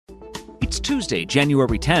It's Tuesday,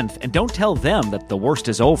 January 10th, and don't tell them that the worst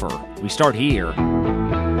is over. We start here.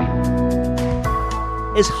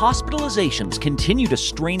 As hospitalizations continue to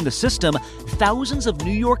strain the system, thousands of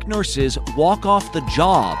New York nurses walk off the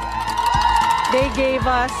job. They gave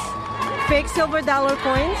us fake silver dollar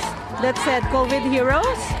coins that said COVID heroes,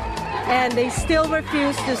 and they still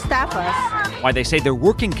refuse to staff us. Why they say their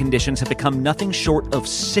working conditions have become nothing short of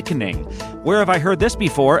sickening. Where have I heard this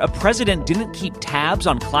before? A president didn't keep tabs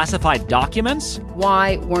on classified documents?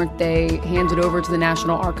 Why weren't they handed over to the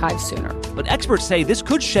National Archives sooner? But experts say this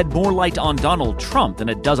could shed more light on Donald Trump than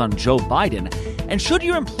it does on Joe Biden. And should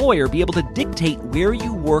your employer be able to dictate where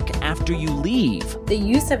you work after you leave? The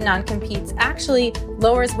use of non-competes actually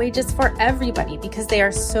lowers wages for everybody because they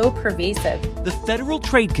are so pervasive. The Federal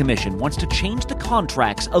Trade Commission wants to change the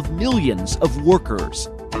contracts of millions of workers.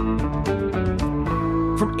 From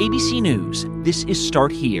ABC News, this is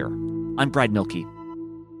Start Here. I'm Brad Milkey.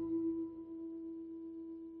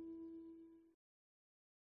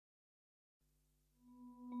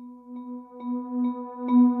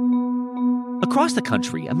 Across the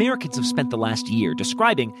country, Americans have spent the last year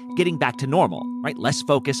describing getting back to normal, right? Less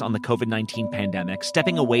focus on the COVID-19 pandemic,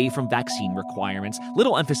 stepping away from vaccine requirements,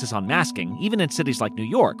 little emphasis on masking, even in cities like New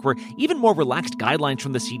York, where even more relaxed guidelines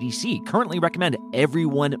from the CDC currently recommend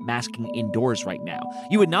everyone masking indoors right now.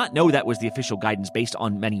 You would not know that was the official guidance based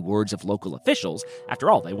on many words of local officials. After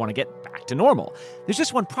all, they want to get back to normal. There's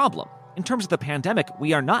just one problem. In terms of the pandemic,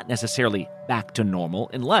 we are not necessarily back to normal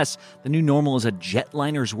unless the new normal is a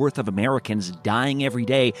jetliner's worth of Americans dying every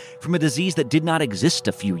day from a disease that did not exist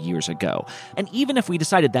a few years ago. And even if we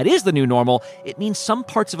decided that is the new normal, it means some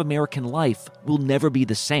parts of American life will never be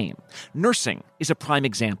the same. Nursing is a prime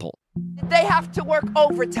example. Did they have to work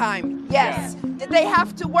overtime? Yes. Did they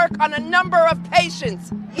have to work on a number of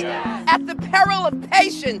patients? Yes. At the peril of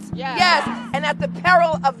patients? Yes. And at the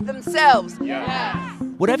peril of themselves? Yes.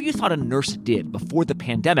 Whatever you thought a nurse did before the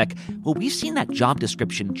pandemic, well, we've seen that job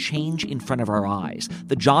description change in front of our eyes.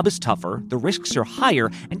 The job is tougher, the risks are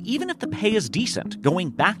higher, and even if the pay is decent,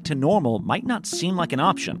 going back to normal might not seem like an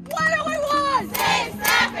option. What do we want? Safe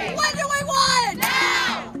staffing! What do we want?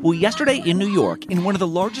 Now! Well, yesterday in New York, in one of the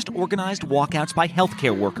largest organized walkouts by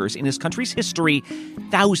healthcare workers in this country's history,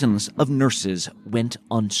 thousands of nurses went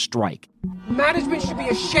on strike. Management should be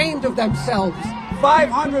ashamed of themselves.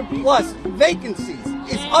 500 plus vacancies.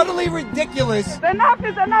 It's utterly ridiculous. Enough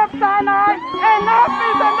is enough, Sinai! Enough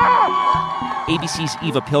is enough! ABC's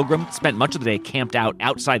Eva Pilgrim spent much of the day camped out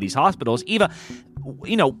outside these hospitals. Eva,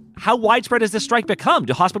 how widespread has this strike become?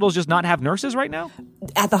 Do hospitals just not have nurses right now?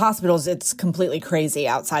 At the hospitals, it's completely crazy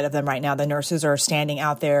outside of them right now. The nurses are standing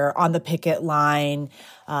out there on the picket line,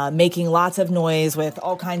 making lots of noise with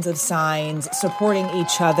all kinds of signs, supporting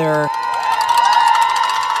each other.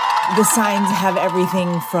 The signs have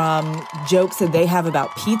everything from jokes that they have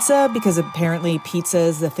about pizza, because apparently pizza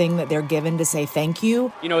is the thing that they're given to say thank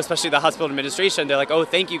you. Especially the hospital administration, they're like, oh,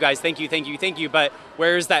 thank you guys, thank you, but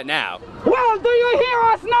where is that now? Well, do you hear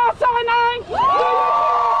us now, Sinai?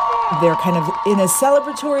 They're kind of in a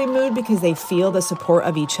celebratory mood because they feel the support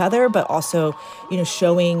of each other, but also,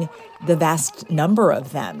 showing the vast number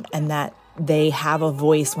of them and that they have a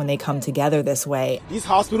voice when they come together this way. These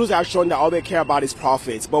hospitals have shown that all they care about is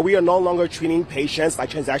profits, but we are no longer treating patients like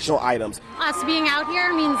transactional items. Us being out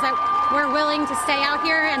here means that we're willing to stay out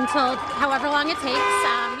here until however long it takes.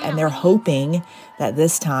 And they're hoping that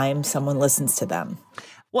this time someone listens to them.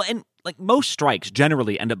 Well, and most strikes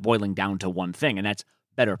generally end up boiling down to one thing, and that's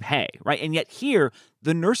better pay, right? And yet here,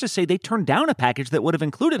 the nurses say they turned down a package that would have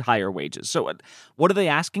included higher wages. So what are they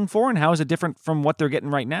asking for, and how is it different from what they're getting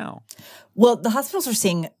right now? Well, the hospitals are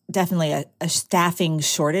seeing definitely a staffing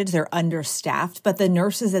shortage. They're understaffed, but the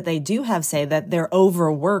nurses that they do have say that they're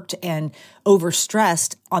overworked and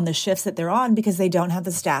overstressed on the shifts that they're on because they don't have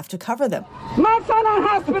the staff to cover them. Mount Sinai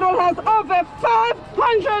Hospital has over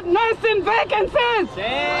 500 nursing vacancies!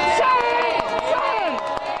 Shame!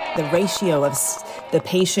 The ratio of the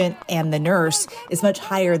patient and the nurse is much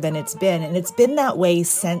higher than it's been. And it's been that way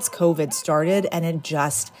since COVID started, and it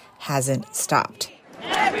just hasn't stopped.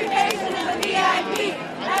 Every patient is a VIP.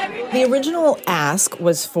 The original ask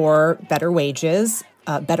was for better wages,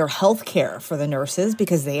 better health care for the nurses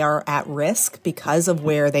because they are at risk because of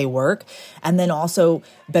where they work, and then also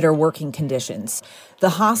better working conditions. The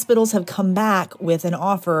hospitals have come back with an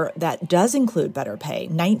offer that does include better pay,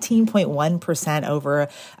 19.1% over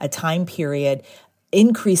a time period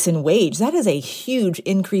increase in wage. That is a huge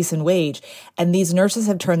increase in wage. And these nurses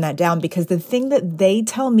have turned that down because the thing that they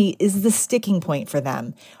tell me is the sticking point for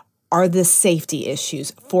them are the safety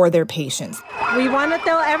issues for their patients. We want to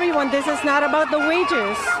tell everyone this is not about the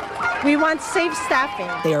wages. We want safe staffing.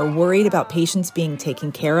 They are worried about patients being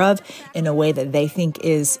taken care of in a way that they think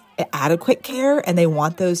is adequate care, and they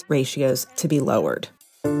want those ratios to be lowered.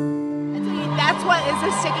 That's what is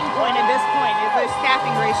the sticking point at this point, is those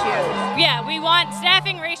staffing ratios. Yeah, we want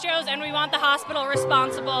staffing ratios, and we want the hospital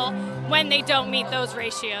responsible when they don't meet those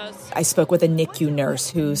ratios. I spoke with a NICU nurse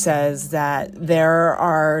who says that there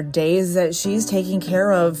are days that she's taking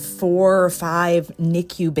care of 4 or 5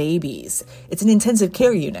 NICU babies. It's an intensive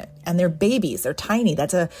care unit, and they're babies. They're tiny.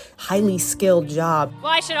 That's a highly skilled job.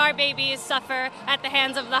 Why should our babies suffer at the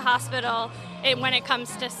hands of the hospital when it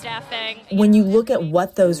comes to staffing? When you look at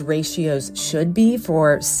what those ratios should be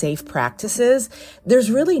for safe practices,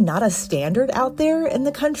 there's really not a standard out there in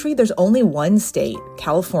the country. There's only one state,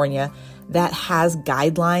 California, that has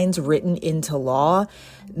guidelines written into law.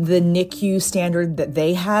 The NICU standard that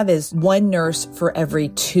they have is 1 nurse for every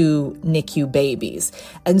 2 NICU babies.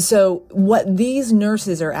 And so what these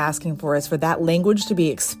nurses are asking for is for that language to be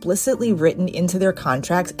explicitly written into their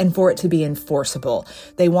contracts and for it to be enforceable.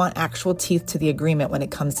 They want actual teeth to the agreement when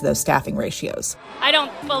it comes to those staffing ratios. I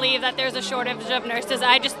don't believe that there's a shortage of nurses.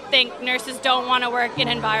 I just think nurses don't want to work in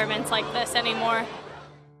environments like this anymore.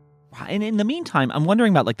 And in the meantime, I'm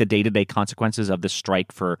wondering about the day-to-day consequences of the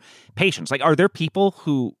strike for patients. Are there people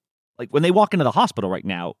who, when they walk into the hospital right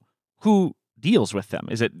now, who deals with them?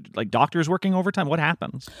 Is it doctors working overtime? What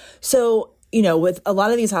happens? So, with a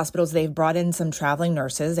lot of these hospitals, they've brought in some traveling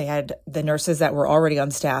nurses. They had the nurses that were already on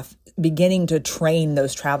staff beginning to train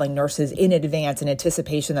those traveling nurses in advance in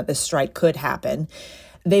anticipation that this strike could happen.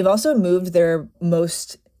 They've also moved their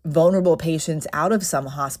most vulnerable patients out of some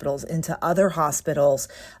hospitals into other hospitals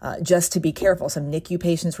just to be careful. Some NICU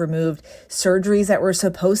patients were moved. Surgeries that were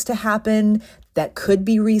supposed to happen that could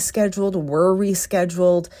be rescheduled were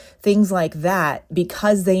rescheduled, things like that,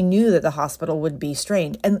 because they knew that the hospital would be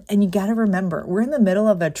strained. And you got to remember, we're in the middle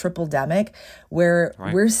of a triple-demic where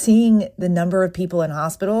we're seeing the number of people in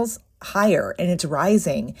hospitals higher, and it's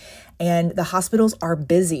rising, and the hospitals are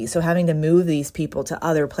busy. So having to move these people to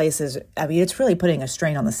other places, it's really putting a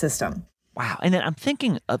strain on the system. Wow. And then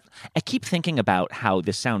I keep thinking about how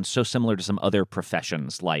this sounds so similar to some other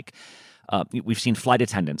professions. We've seen flight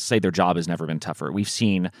attendants say their job has never been tougher. We've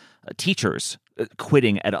seen teachers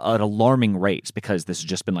quitting at alarming rates because this has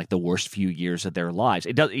just been the worst few years of their lives.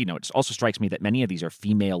 It does, it also strikes me that many of these are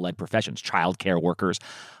female-led professions, childcare workers.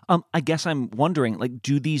 I guess I'm wondering,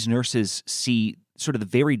 do these nurses see sort of the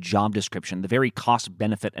very job description, the very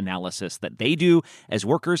cost-benefit analysis that they do as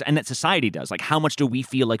workers and that society does? How much do we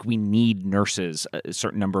feel like we need nurses, a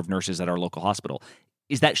certain number of nurses at our local hospital?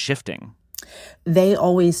 Is that shifting? They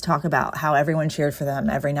always talk about how everyone cheered for them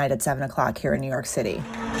every night at 7 o'clock here in New York City.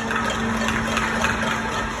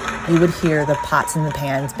 You would hear the pots and the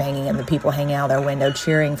pans banging and the people hanging out their window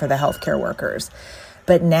cheering for the healthcare workers.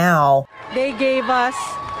 But now they gave us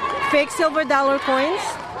fake silver dollar coins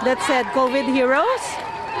that said COVID heroes,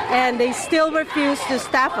 and they still refuse to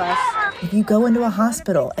staff us. If you go into a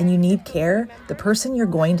hospital and you need care, the person you're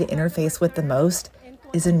going to interface with the most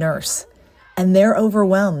is a nurse. And they're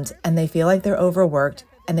overwhelmed, and they feel like they're overworked,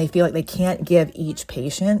 and they feel like they can't give each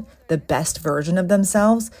patient the best version of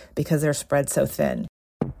themselves because they're spread so thin.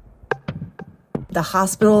 The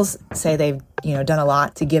hospitals say they've done a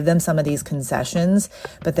lot to give them some of these concessions,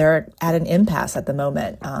 but they're at an impasse at the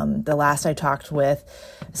moment. The last I talked with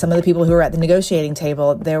some of the people who were at the negotiating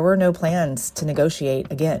table, there were no plans to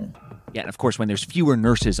negotiate again. Yeah, and of course, when there's fewer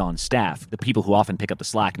nurses on staff, the people who often pick up the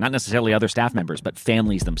slack, not necessarily other staff members, but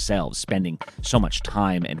families themselves, spending so much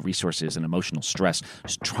time and resources and emotional stress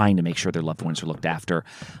just trying to make sure their loved ones are looked after.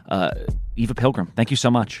 Eva Pilgrim, thank you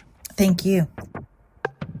so much. Thank you.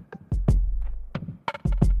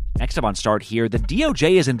 Next up on Start Here, the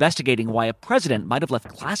DOJ is investigating why a president might have left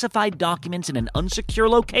classified documents in an unsecure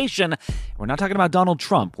location. We're not talking about Donald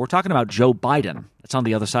Trump. We're talking about Joe Biden. That's on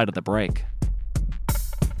the other side of the break.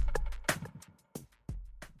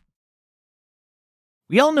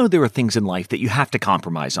 We all know there are things in life that you have to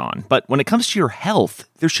compromise on, but when it comes to your health,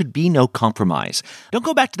 there should be no compromise. Don't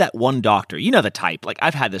go back to that one doctor, you know the type,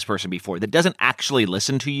 I've had this person before, that doesn't actually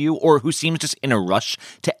listen to you or who seems just in a rush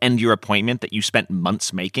to end your appointment that you spent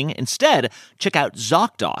months making. Instead, check out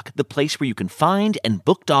ZocDoc, the place where you can find and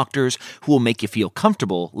book doctors who will make you feel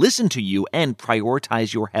comfortable, listen to you, and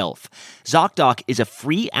prioritize your health. ZocDoc is a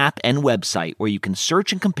free app and website where you can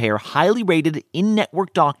search and compare highly rated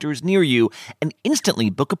in-network doctors near you and instantly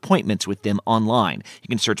instantly book appointments with them online. You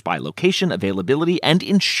can search by location, availability, and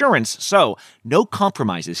insurance. So, no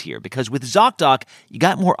compromises here, because with ZocDoc, you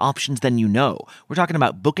got more options than you know. We're talking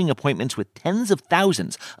about booking appointments with tens of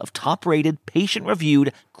thousands of top-rated,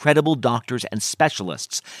 patient-reviewed, credible doctors and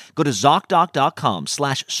specialists. Go to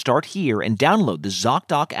ZocDoc.com/starthere and download the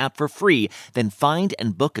ZocDoc app for free. Then find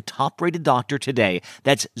and book a top-rated doctor today.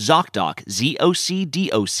 That's ZocDoc,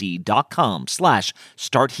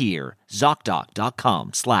 ZocDoc.com/starthere.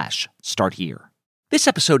 ZocDoc.com/starthere. This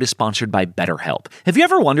episode is sponsored by BetterHelp. Have you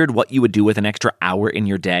ever wondered what you would do with an extra hour in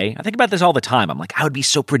your day? I think about this all the time. I'm like, I would be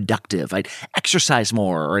so productive. I'd exercise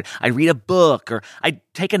more, or I'd read a book, or I'd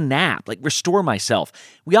take a nap, like restore myself.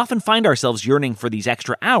 We often find ourselves yearning for these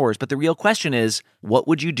extra hours, but the real question is, what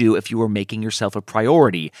would you do if you were making yourself a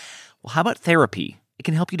priority? Well, how about therapy? It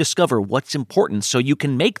can help you discover what's important so you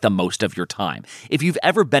can make the most of your time. If you've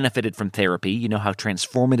ever benefited from therapy, you know how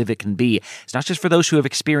transformative it can be. It's not just for those who have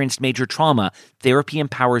experienced major trauma. Therapy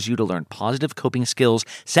empowers you to learn positive coping skills,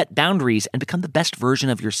 set boundaries, and become the best version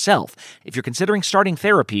of yourself. If you're considering starting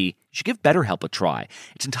therapy, you should give BetterHelp a try.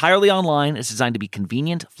 It's entirely online. It's designed to be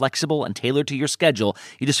convenient, flexible, and tailored to your schedule.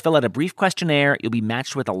 You just fill out a brief questionnaire. You'll be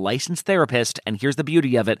matched with a licensed therapist. And here's the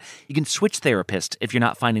beauty of it. You can switch therapists if you're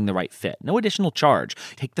not finding the right fit. No additional charge.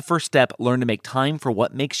 Take the first step. Learn to make time for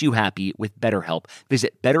what makes you happy with BetterHelp.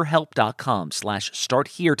 Visit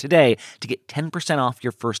BetterHelp.com/starthere today to get 10% off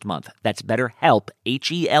your first month. That's BetterHelp,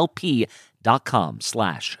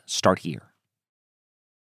 HELP.com/starthere.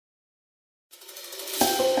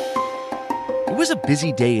 It was a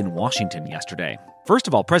busy day in Washington yesterday. First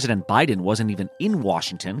of all, President Biden wasn't even in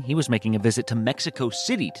Washington. He was making a visit to Mexico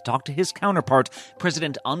City to talk to his counterpart,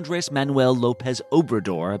 President Andrés Manuel López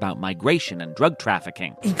Obrador, about migration and drug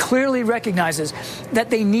trafficking. He clearly recognizes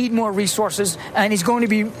that they need more resources, and he's going to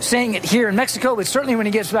be saying it here in Mexico, but certainly when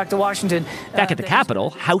he gets back to Washington. Back at the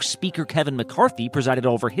Capitol, House Speaker Kevin McCarthy presided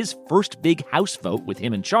over his first big House vote with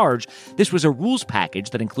him in charge. This was a rules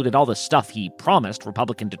package that included all the stuff he promised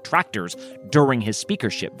Republican detractors during his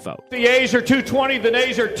speakership vote. The ayes are 220. The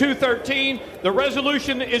nays are 213. The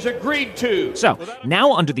resolution is agreed to. So,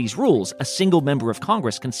 now under these rules, a single member of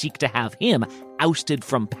Congress can seek to have him ousted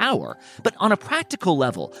from power. But on a practical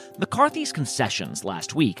level, McCarthy's concessions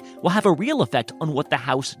last week will have a real effect on what the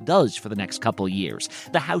House does for the next couple years.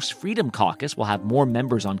 The House Freedom Caucus will have more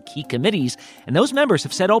members on key committees, and those members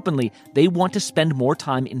have said openly they want to spend more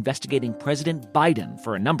time investigating President Biden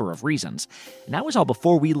for a number of reasons. And that was all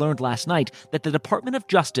before we learned last night that the Department of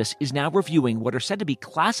Justice is now reviewing what are said to be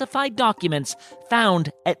classified documents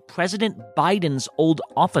found at President Biden's old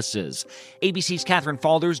offices. ABC's Catherine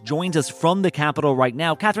Falders joins us from the Capitol right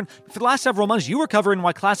now. Catherine, for the last several months, you were covering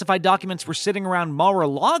why classified documents were sitting around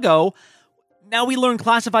Mar-a-Lago. Now we learn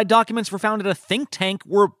classified documents were found at a think tank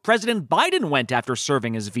where President Biden went after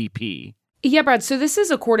serving as VP. Yeah, Brad. So this is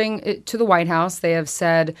according to the White House. They have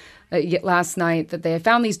said last night that they had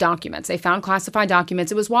found these documents. They found classified documents.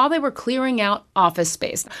 It was while they were clearing out office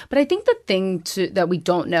space. But I think the thing that we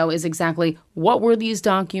don't know is exactly what were these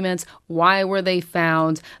documents, why were they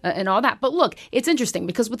found, and all that. But look, it's interesting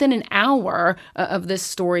because within an hour of this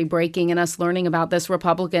story breaking and us learning about this,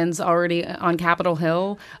 Republicans already on Capitol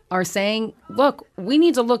Hill are saying, look, we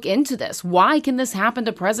need to look into this. Why can this happen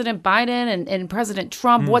to President Biden and President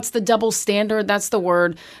Trump? What's the double standard? That's the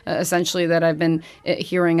word essentially that I've been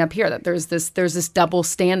hearing up here, that there's this double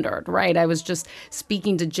standard, right? I was just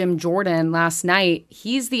speaking to Jim Jordan last night.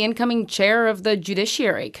 He's the incoming chair of the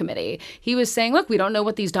Judiciary Committee. He was saying, look, we don't know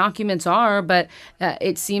what these documents are, but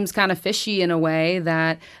it seems kind of fishy in a way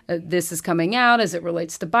that this is coming out as it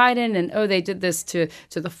relates to Biden. And, they did this to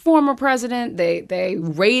the former president. They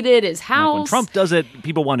raided his house. Like when Trump does it,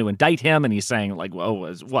 people want to indict him. And he's saying, like,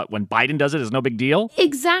 whoa, when Biden does it, it's no big deal?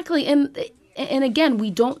 Exactly. And again, we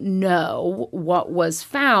don't know what was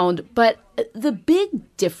found, but the big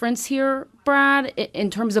difference here, Brad, in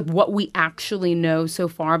terms of what we actually know so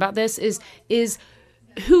far about this is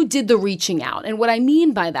who did the reaching out. And what I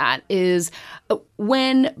mean by that is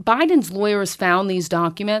when Biden's lawyers found these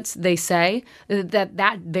documents, they say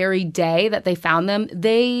that very day that they found them,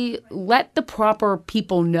 they let the proper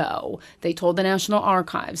people know. They told the National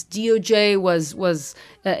Archives. DOJ was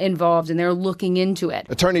involved, and they're looking into it.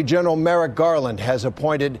 Attorney General Merrick Garland has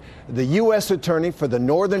appointed the U.S. Attorney for the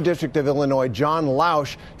Northern District of Illinois, John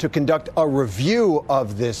Lausch, to conduct a review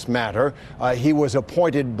of this matter. He was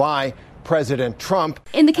appointed by President Trump.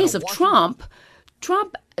 In the case of Trump,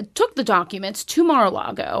 Trump took the documents to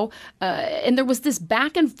Mar-a-Lago, and there was this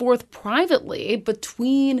back and forth privately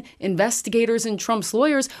between investigators and Trump's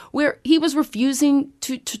lawyers where he was refusing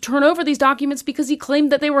to turn over these documents because he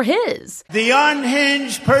claimed that they were his. The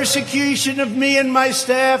unhinged persecution of me and my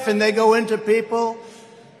staff, and they go into people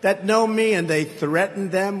that know me and they threaten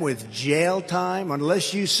them with jail time.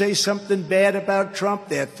 Unless you say something bad about Trump,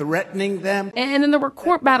 they're threatening them. And then there were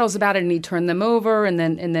court battles about it, and he turned them over, and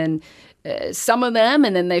then some of them,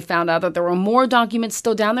 and then they found out that there were more documents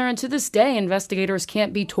still down there. And to this day, investigators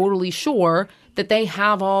can't be totally sure that they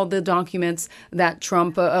have all the documents that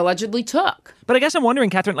Trump allegedly took. But I guess I'm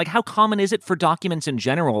wondering, Catherine, like, how common is it for documents in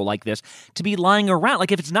general like this to be lying around?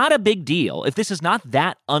 Like, if it's not a big deal, if this is not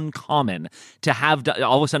that uncommon to have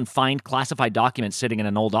all of a sudden find classified documents sitting in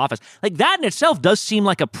an old office, like that in itself does seem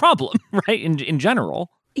like a problem, right, in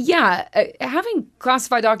general. Yeah, having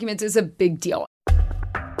classified documents is a big deal.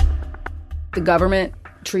 The government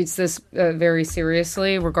treats this very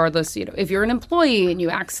seriously, regardless, if you're an employee and you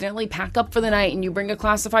accidentally pack up for the night and you bring a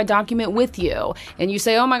classified document with you and you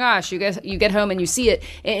say, oh my gosh, you get home and you see it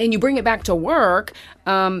and you bring it back to work,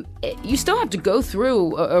 you still have to go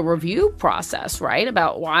through a review process, right?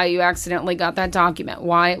 About why you accidentally got that document,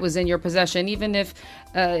 why it was in your possession, even if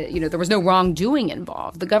there was no wrongdoing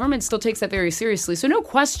involved. The government still takes that very seriously. So no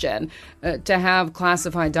question to have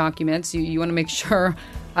classified documents. You want to make sure,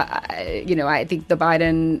 I think the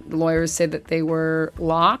Biden lawyers said that they were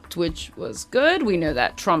locked, which was good. We know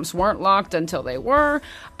that Trump's weren't locked until they were.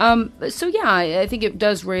 I think it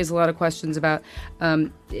does raise a lot of questions about,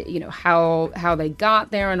 how they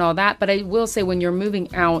got there and all that. But I will say, when you're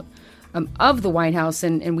moving out of the White House,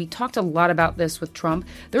 and we talked a lot about this with Trump,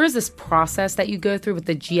 there is this process that you go through with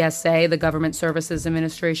the GSA, the Government Services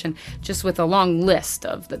Administration, just with a long list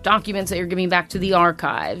of the documents that you're giving back to the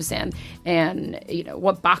archives and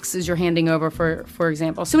what boxes you're handing over, for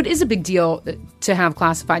example. So it is a big deal to have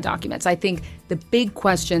classified documents. I think the big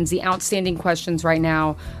questions, the outstanding questions right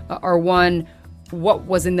now are, one, what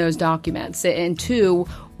was in those documents? And two,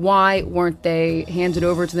 why weren't they handed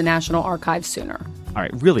over to the National Archives sooner? All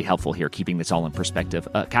right, really helpful here, keeping this all in perspective.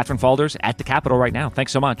 Catherine Faulders at the Capitol right now.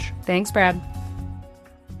 Thanks so much. Thanks, Brad.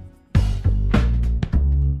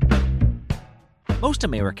 Most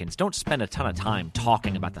Americans don't spend a ton of time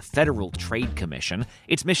talking about the Federal Trade Commission.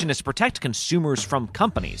 Its mission is to protect consumers from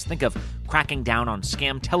companies. Think of cracking down on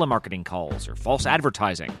scam telemarketing calls or false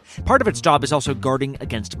advertising. Part of its job is also guarding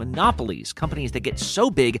against monopolies, companies that get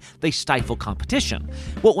so big they stifle competition.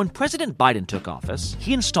 Well, when President Biden took office,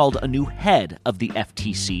 he installed a new head of the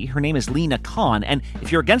FTC. Her name is Lina Khan, and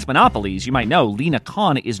if you're against monopolies, you might know Lina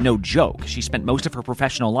Khan is no joke. She spent most of her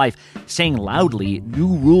professional life saying loudly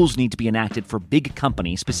new rules need to be enacted for big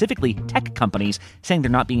companies, specifically tech companies, saying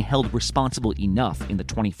they're not being held responsible enough in the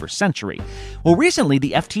 21st century. Well, recently,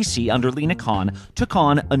 the FTC under Lina Khan took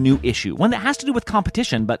on a new issue, one that has to do with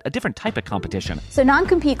competition, but a different type of competition. So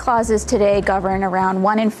non-compete clauses today govern around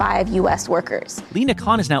 1 in 5 U.S. workers. Lina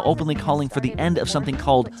Khan is now openly calling for the end of something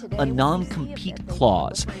called a non-compete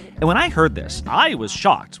clause. And when I heard this, I was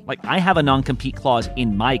shocked. Like, I have a non-compete clause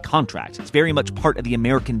in my contract. It's very much part of the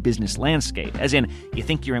American business landscape, as in, you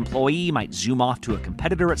think your employee might zoom off to a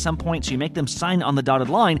competitor at some point, so you make them sign on the dotted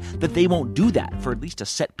line that they won't do that for at least a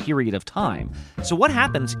set period of time. So what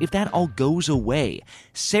happens if that all goes away?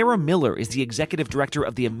 Sarah Miller is the executive director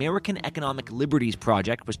of the American Economic Liberties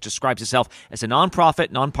Project, which describes itself as a nonprofit,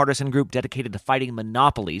 nonpartisan group dedicated to fighting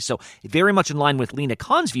monopolies. So very much in line with Lina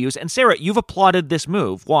Khan's views. And Sarah, you've applauded this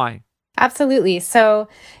move. Why? Absolutely. So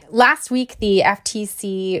last week, the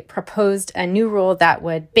FTC proposed a new rule that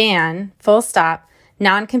would ban, full stop,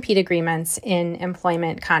 non-compete agreements in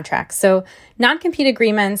employment contracts. So non-compete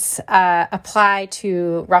agreements apply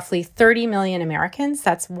to roughly 30 million Americans.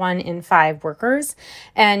 That's 1 in 5 workers.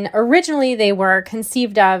 And originally they were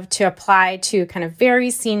conceived of to apply to kind of very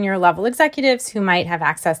senior level executives who might have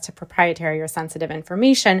access to proprietary or sensitive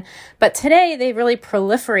information. But today they've really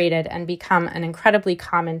proliferated and become an incredibly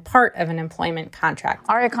common part of an employment contract.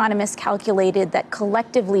 Our economists calculated that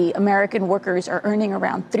collectively American workers are earning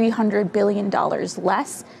around $300 billion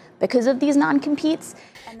less because of these non-competes.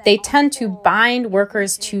 They tend to bind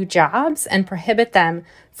workers to jobs and prohibit them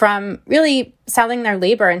from really selling their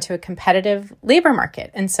labor into a competitive labor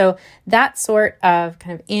market. And so that sort of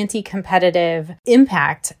kind of anti-competitive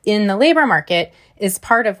impact in the labor market is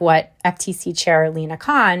part of what FTC Chair Lina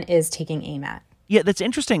Khan is taking aim at. Yeah, that's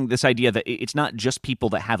interesting, this idea that it's not just people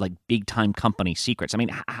that have like big time company secrets. I mean,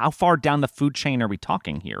 how far down the food chain are we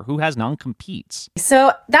talking here? Who has non-competes?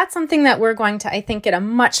 So that's something that we're going to, I think, get a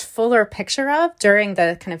much fuller picture of during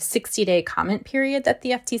the kind of 60-day comment period that the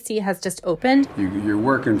FTC has just opened. You're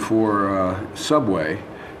working for Subway,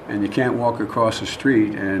 and you can't walk across the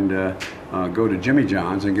street and go to Jimmy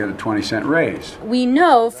John's and get a 20-cent raise. We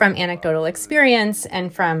know from anecdotal experience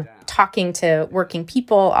and from talking to working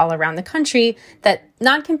people all around the country that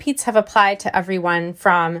non-competes have applied to everyone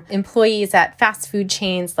from employees at fast food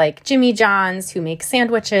chains like Jimmy John's who make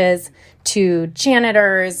sandwiches, to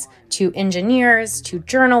janitors, to engineers, to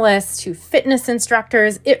journalists, to fitness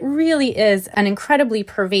instructors. It really is an incredibly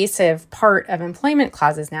pervasive part of employment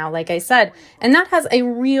clauses now, like I said. And that has a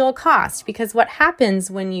real cost, because what happens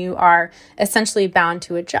when you are essentially bound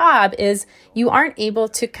to a job is you aren't able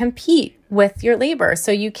to compete with your labor.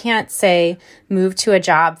 So you can't, say, move to a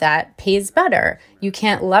job that pays better. You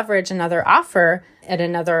can't leverage another offer at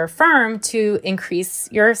another firm to increase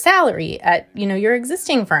your salary at, your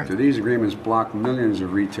existing firm. So these agreements block millions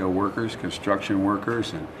of retail workers, construction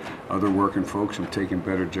workers, and other working folks from taking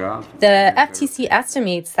better jobs. The FTC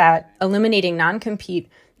estimates that eliminating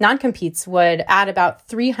non-competes would add about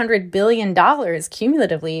 $300 billion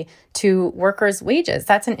cumulatively to workers' wages.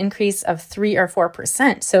 That's an increase of 3 or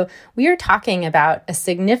 4%. So we are talking about a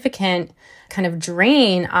significant kind of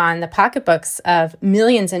drain on the pocketbooks of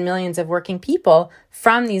millions and millions of working people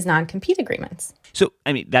from these non-compete agreements. So,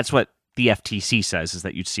 I mean, that's what the FTC says, is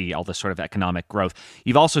that you'd see all this sort of economic growth.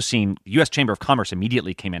 You've also seen the U.S. Chamber of Commerce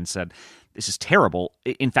immediately came in and said, this is terrible.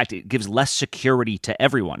 In fact, it gives less security to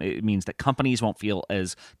everyone. It means that companies won't feel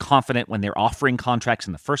as confident when they're offering contracts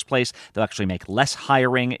in the first place. They'll actually make less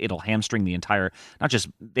hiring. It'll hamstring the entire, not just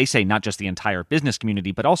the entire business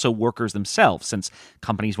community, but also workers themselves, since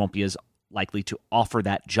companies won't be as likely to offer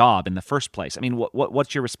that job in the first place. I mean,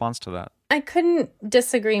 what's your response to that? I couldn't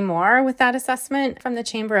disagree more with that assessment from the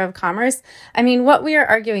Chamber of Commerce. I mean, what we are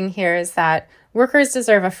arguing here is that workers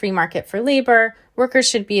deserve a free market for labor. Workers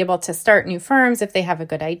should be able to start new firms if they have a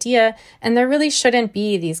good idea. And there really shouldn't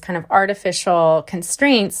be these kind of artificial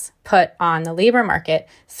constraints put on the labor market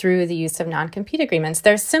through the use of non-compete agreements.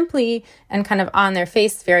 They're simply and kind of on their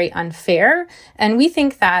face very unfair. And we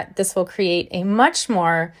think that this will create a much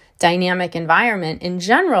more dynamic environment in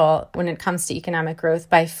general when it comes to economic growth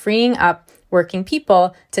by freeing up working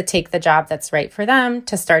people to take the job that's right for them,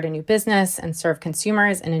 to start a new business and serve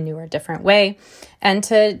consumers in a new or different way, and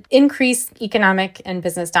to increase economic and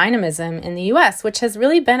business dynamism in the U.S., which has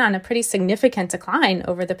really been on a pretty significant decline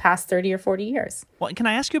over the past 30 or 40 years. Well, can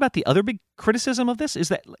I ask you about the other big criticism of this? Is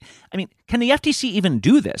that, I mean, can the FTC even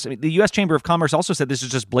do this? I mean, the U.S. Chamber of Commerce also said this is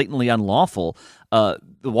just blatantly unlawful. The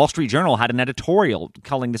Wall Street Journal had an editorial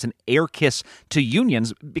calling this an air kiss to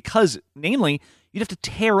unions because, namely, you'd have to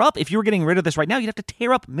tear up, if you were getting rid of this right now, you'd have to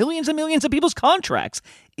tear up millions and millions of people's contracts.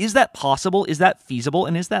 Is that possible? Is that feasible?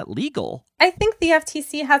 And is that legal? I think the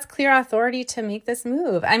FTC has clear authority to make this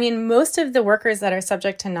move. I mean, most of the workers that are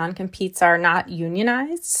subject to non-competes are not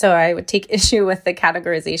unionized. So I would take issue with the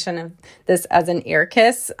categorization of this as an air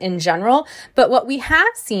kiss in general. But what we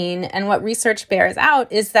have seen and what research bears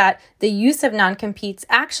out is that the use of non-competes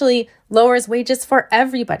actually lowers wages for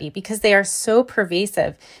everybody because they are so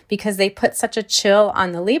pervasive, because they put such a chill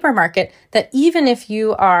on the labor market that even if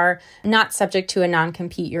you are not subject to a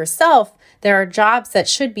non-compete yourself, there are jobs that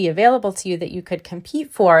should be available to you that you could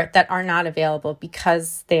compete for that are not available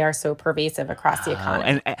because they are so pervasive across the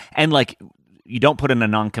economy. And like, you don't put in a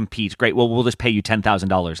non-compete, great, well, we'll just pay you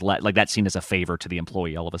 $10,000. Like, that's seen as a favor to the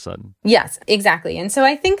employee all of a sudden. Yes, exactly. And so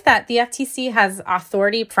I think that the FTC has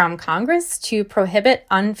authority from Congress to prohibit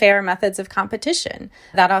unfair methods of competition.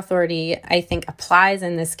 That authority, I think, applies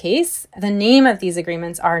in this case. The name of these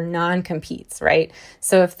agreements are non-competes, right?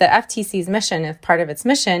 So if the FTC's mission, if part of its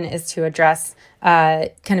mission is to address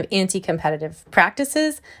kind of anti-competitive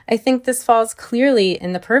practices, I think this falls clearly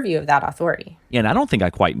in the purview of that authority. Yeah, and I don't think I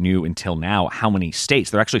quite knew until now how many states,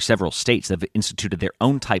 there are actually several states that have instituted their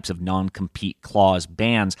own types of non-compete clause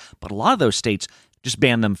bans, but a lot of those states just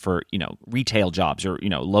ban them for, retail jobs or,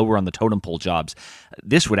 lower on the totem pole jobs.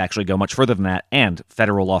 This would actually go much further than that, and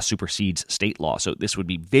federal law supersedes state law. So this would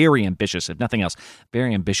be very ambitious, if nothing else,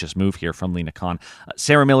 very ambitious move here from Lina Khan.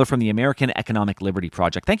 Sarah Miller from the American Economic Liberty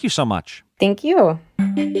Project. Thank you so much. Thank you.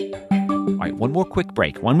 All right, one more quick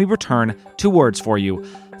break. When we return, 2 words for you: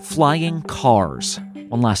 flying cars.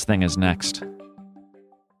 One last thing is next.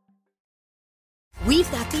 We've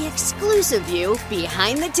got the exclusive view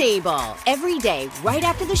behind the table. Every day, right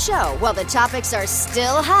after the show, while the topics are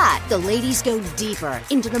still hot, the ladies go deeper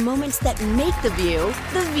into the moments that make the View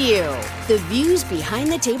the View. The View's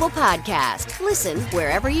Behind the Table podcast. Listen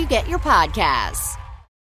wherever you get your podcasts.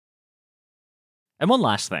 And one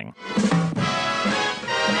last thing.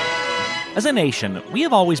 As a nation, we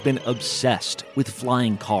have always been obsessed with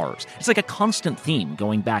flying cars. It's like a constant theme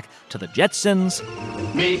going back to the Jetsons.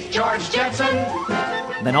 Meet George Jetson.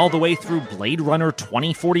 Then all the way through Blade Runner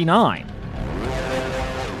 2049.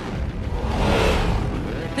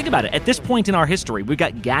 Think about it. At this point in our history, we've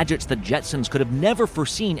got gadgets the Jetsons could have never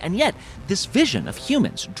foreseen, and yet this vision of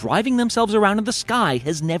humans driving themselves around in the sky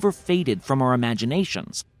has never faded from our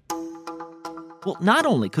imaginations. Well, not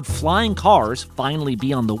only could flying cars finally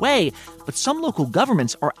be on the way, but some local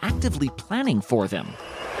governments are actively planning for them.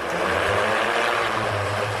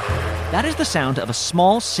 That is the sound of a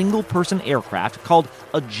small single-person aircraft called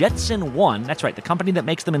a Jetson 1. That's right, the company that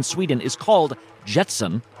makes them in Sweden is called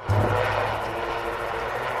Jetson.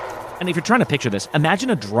 And if you're trying to picture this, imagine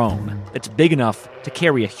a drone that's big enough to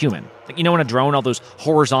carry a human. Like, you know, in a drone, all those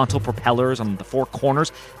horizontal propellers on the four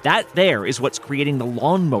corners? That there is what's creating the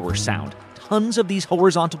lawnmower sound. Tons of these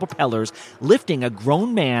horizontal propellers lifting a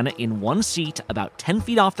grown man in one seat about 10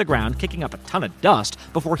 feet off the ground, kicking up a ton of dust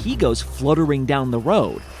before he goes fluttering down the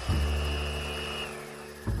road.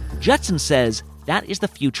 Jetson says that is the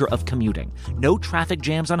future of commuting. No traffic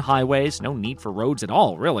jams on highways, no need for roads at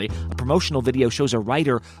all, really. A promotional video shows a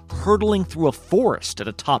rider hurtling through a forest at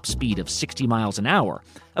a top speed of 60 miles an hour.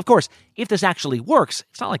 Of course, if this actually works,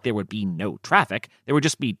 it's not like there would be no traffic. There would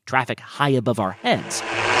just be traffic high above our heads.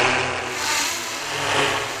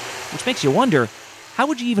 Which makes you wonder, how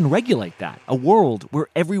would you even regulate that? A world where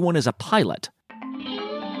everyone is a pilot.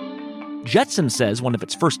 Jetson says one of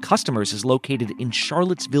its first customers is located in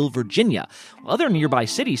Charlottesville, Virginia. Other nearby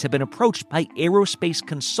cities have been approached by aerospace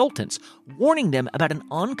consultants, warning them about an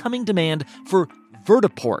oncoming demand for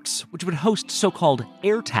vertiports, which would host so-called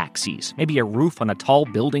air taxis. Maybe a roof on a tall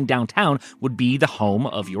building downtown would be the home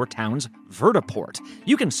of your town's vertiport.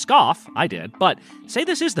 You can scoff, I did, but say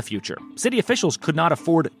this is the future. City officials could not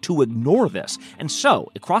afford to ignore this. And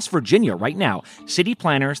so, across Virginia right now, city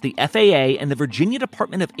planners, the FAA, and the Virginia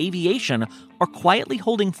Department of Aviation are quietly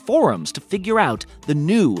holding forums to figure out the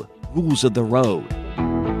new rules of the road.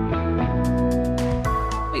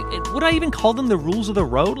 Would I even call them the rules of the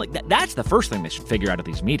road? Like, that's the first thing they should figure out at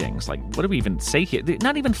these meetings. Like, what do we even say here? They're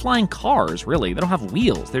not even flying cars, really. They don't have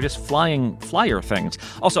wheels. They're just flying flyer things.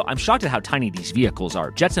 Also, I'm shocked at how tiny these vehicles are.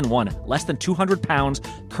 Jetson 1, less than 200 pounds,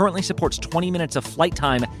 currently supports 20 minutes of flight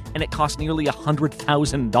time, and it costs nearly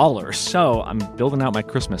 $100,000. So I'm building out my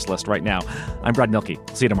Christmas list right now. I'm Brad Milkey.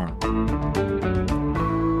 See you tomorrow.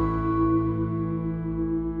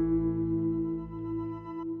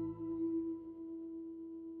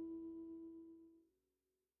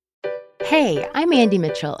 Hey, I'm Andy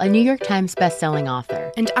Mitchell, a New York Times bestselling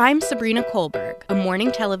author. And I'm Sabrina Kohlberg, a morning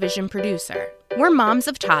television producer. We're moms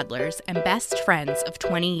of toddlers and best friends of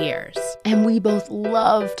 20 years. And we both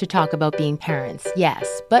love to talk about being parents,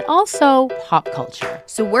 yes, but also pop culture.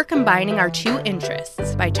 So we're combining our two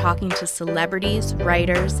interests by talking to celebrities,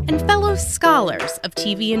 writers, and fellow scholars of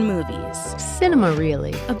TV and movies. Cinema,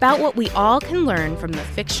 really. About what we all can learn from the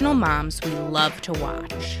fictional moms we love to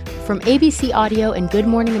watch. From ABC Audio and Good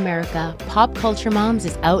Morning America, Pop Culture Moms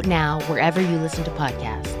is out now wherever you listen to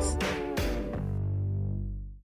podcasts.